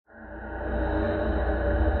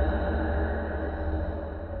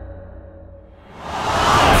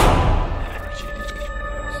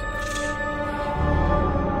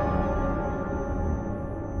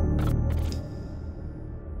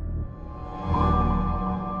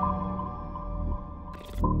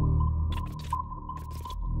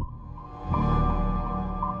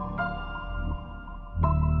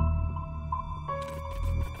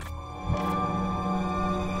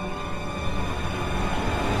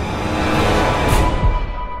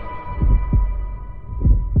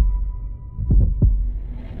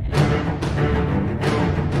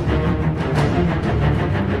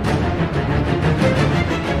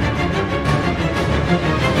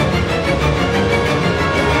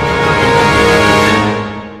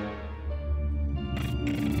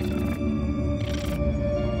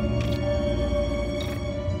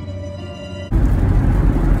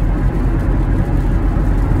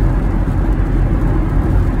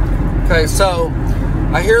Okay, so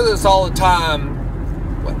I hear this all the time.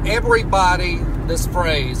 Everybody, this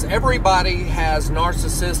phrase, everybody has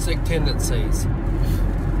narcissistic tendencies.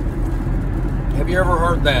 Have you ever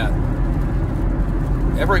heard that?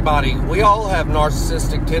 Everybody, we all have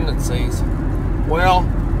narcissistic tendencies. Well,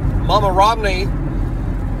 Mama Romney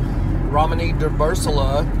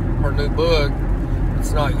DeBursula, her new book,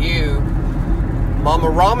 It's Not You, Mama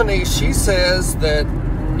Romney, she says that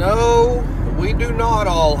no, we do not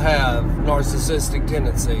all have narcissistic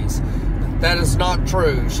tendencies. That is not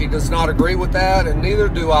true. She does not agree with that, and neither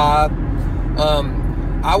do I.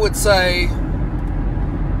 I would say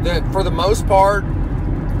that for the most part,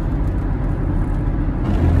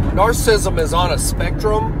 narcissism is on a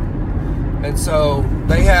spectrum, and so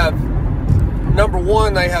they have, number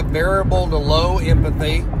one, they have variable to low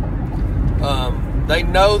empathy. They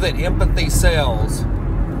know that empathy sells.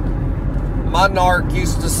 My narc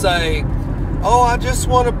used to say, oh, I just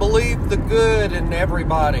want to believe the good in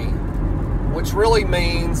everybody, which really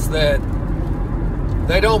means that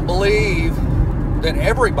they don't believe that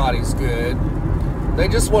everybody's good. They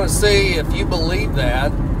just want to see if you believe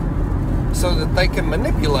that so that they can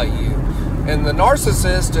manipulate you. And the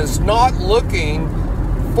narcissist is not looking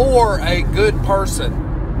for a good person.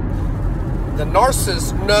 The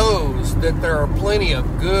narcissist knows that there are plenty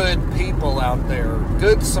of good people out there,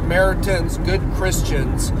 good Samaritans, good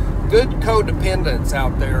Christians, good codependents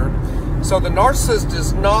out there. So the narcissist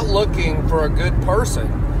is not looking for a good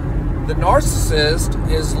person. The narcissist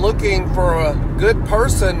is looking for a good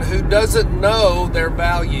person who doesn't know their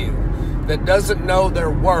value, that doesn't know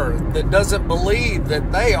their worth, that doesn't believe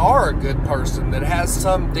that they are a good person, that has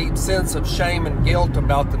some deep sense of shame and guilt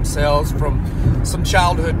about themselves from some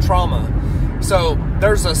childhood trauma. So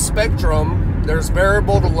there's a spectrum. There's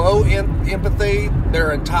variable to low empathy.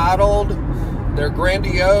 They're entitled. They're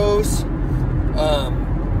grandiose.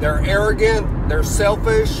 They're arrogant. They're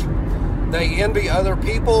selfish. They envy other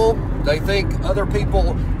people. They think other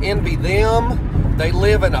people envy them. They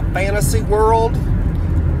live in a fantasy world.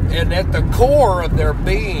 And at the core of their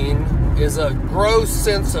being is a gross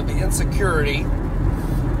sense of insecurity.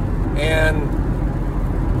 And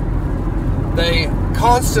they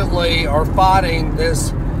constantly are fighting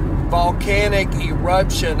this volcanic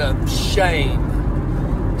eruption of shame.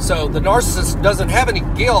 So the narcissist doesn't have any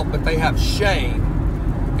guilt, but they have shame.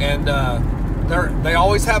 And they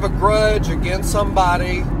always have a grudge against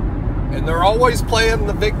somebody, and they're always playing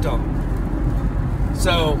the victim.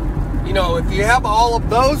 So, you know, if you have all of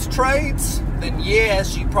those traits, then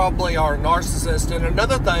yes, you probably are a narcissist. And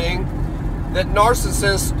another thing that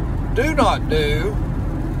narcissists do not do,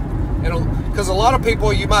 because a lot of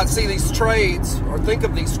people, you might see these traits or think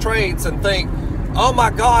of these traits and think, oh my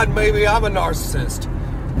God, maybe I'm a narcissist.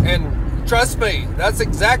 And trust me, that's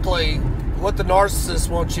exactly what the narcissist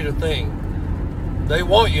wants you to think. They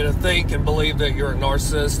want you to think and believe that you're a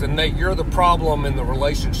narcissist and that you're the problem in the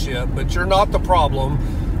relationship, but you're not the problem.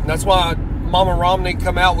 And that's why Mama Romney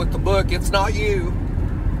come out with the book, It's Not You.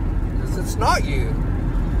 Because it's not you.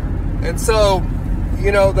 And so,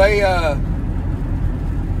 you know,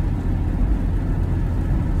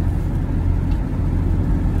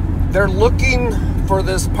 they're looking for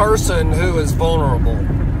this person who is vulnerable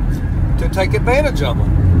to take advantage of them.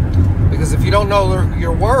 Because if you don't know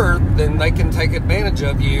your worth, then they can take advantage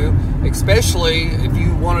of you, especially if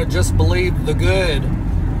you want to just believe the good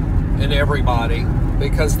in everybody,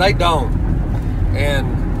 because they don't. And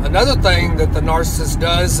another thing that the narcissist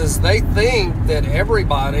does is they think that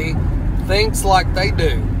everybody thinks like they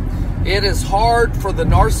do. It is hard for the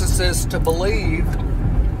narcissist to believe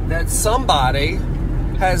that somebody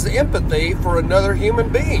has empathy for another human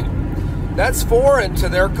being. That's foreign to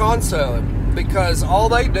their concept, because all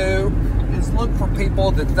they do is look for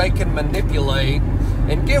people that they can manipulate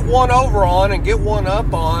and get one over on and get one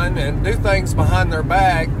up on and do things behind their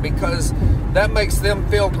back, because that makes them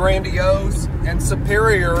feel grandiose and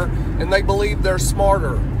superior, and they believe they're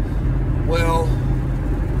smarter. Well,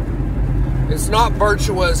 it's not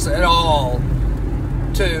virtuous at all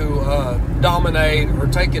to dominate or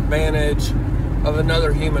take advantage of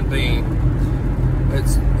another human being.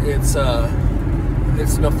 It's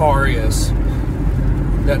nefarious,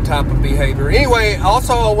 that type of behavior. Anyway,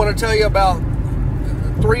 also I want to tell you about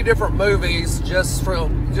 3 different movies, just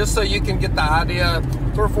so you can get the idea.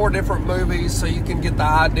 3 or 4 different movies, so you can get the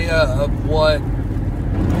idea of what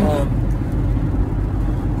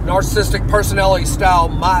narcissistic personality style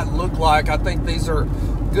might look like. I think these are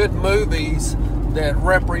good movies that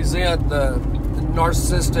represent the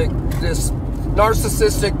narcissistic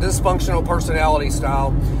dysfunctional personality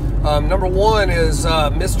style. Number 1 is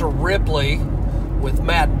Mr. Ripley with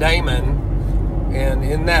Matt Damon. And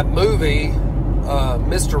in that movie,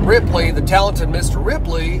 Mr. Ripley, the talented Mr.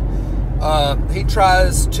 Ripley,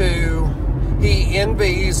 he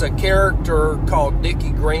envies a character called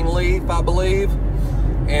Dickie Greenleaf, I believe.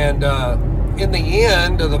 And in the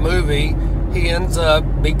end of the movie, he ends up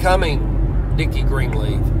becoming Dickie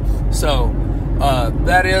Greenleaf. So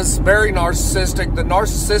that is very narcissistic. The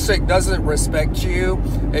narcissistic doesn't respect you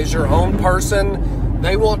as your own person.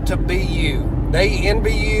 They want to be you. They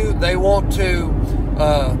envy you. They want to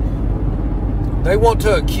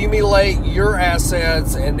accumulate your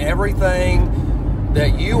assets and everything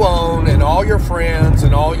that you own, and all your friends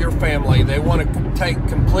and all your family. They want to take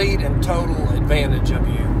complete and total advantage of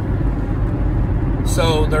you.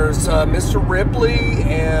 So there's Mr. Ripley,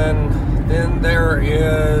 and then there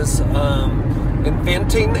is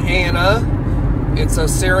Inventing Anna. It's a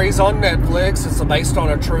series on Netflix. It's based on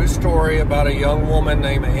a true story about a young woman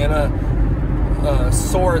named Anna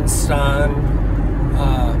Sorenstein.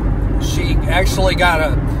 She actually got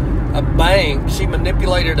a bank. She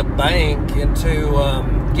manipulated a bank into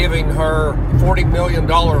giving her $40 million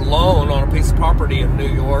loan on a piece of property in New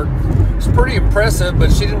York. It's pretty impressive,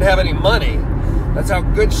 but she didn't have any money. That's how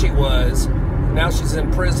good she was. Now she's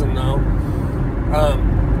in prison, though.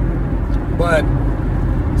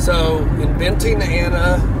 So Inventing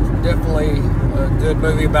Anna, definitely a good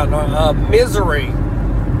movie about Misery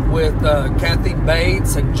with Kathy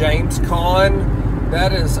Bates and James Caan.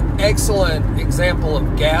 That is an excellent example of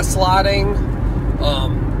gaslighting.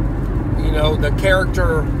 You know, the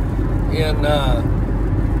character in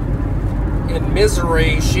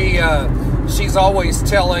Misery, she's always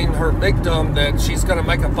telling her victim that she's going to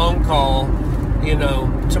make a phone call, you know,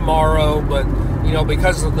 tomorrow, but, you know,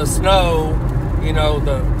 because of the snow, you know,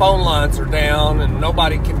 the phone lines are down and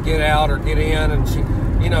nobody can get out or get in, and she,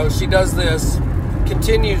 you know, she does this,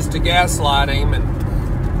 continues to gaslight him, and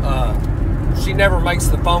she never makes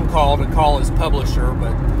the phone call to call his publisher,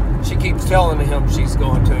 but she keeps telling him she's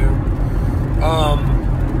going to.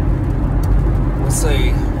 Let's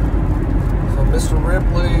see. So Mr.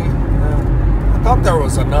 Ripley. I thought there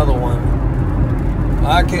was another one.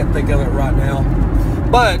 I can't think of it right now.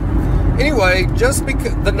 But anyway, just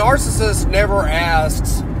because the narcissist never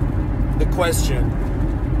asks the question,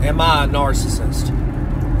 am I a narcissist?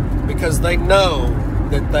 Because they know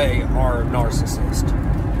that they are a narcissist.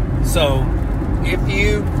 So if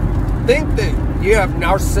you think that you have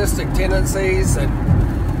narcissistic tendencies and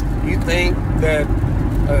you think that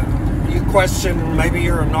you question maybe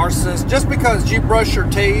you're a narcissist, just because you brush your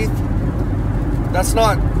teeth, that's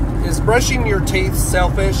not, is brushing your teeth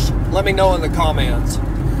selfish? Let me know in the comments.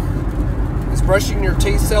 Is brushing your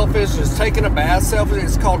teeth selfish? Is taking a bath selfish?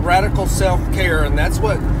 It's called radical self-care, and that's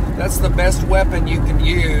the best weapon you can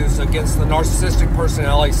use against the narcissistic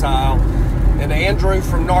personality style. And Andrew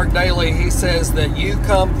from Narc Daily, he says that you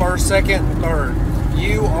come first, second, and third.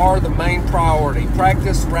 You are the main priority.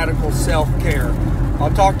 Practice radical self-care.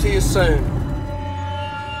 I'll talk to you soon.